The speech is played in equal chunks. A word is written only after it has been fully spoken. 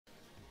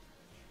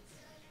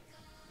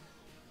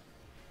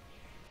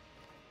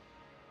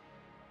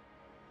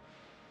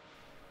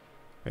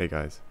Hey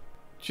guys,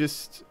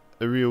 just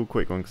a real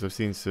quick one because I've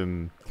seen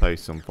some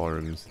posts on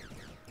forums.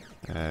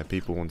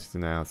 People wanted to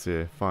know how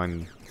to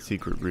find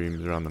secret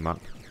rooms around the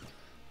map.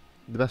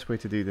 The best way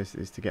to do this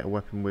is to get a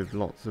weapon with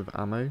lots of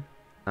ammo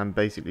and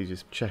basically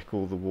just check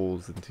all the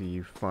walls until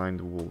you find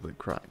a wall that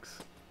cracks.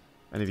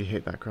 And if you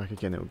hit that crack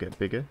again, it will get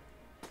bigger.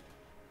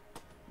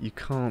 You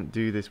can't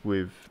do this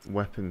with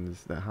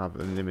weapons that have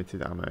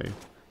unlimited ammo,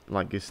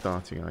 like your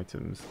starting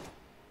items.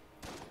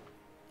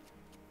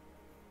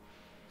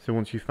 So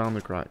once you've found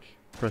the crack,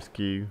 press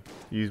Q,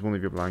 use one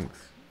of your blanks,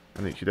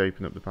 and it should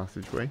open up the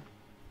passageway.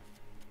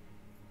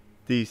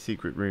 These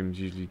secret rooms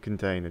usually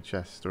contain a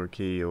chest or a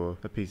key or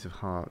a piece of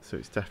heart, so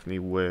it's definitely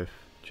worth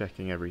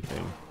checking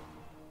everything.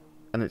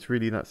 And it's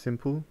really that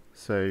simple,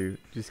 so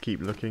just keep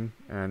looking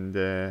and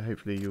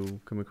hopefully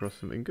you'll come across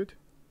something good.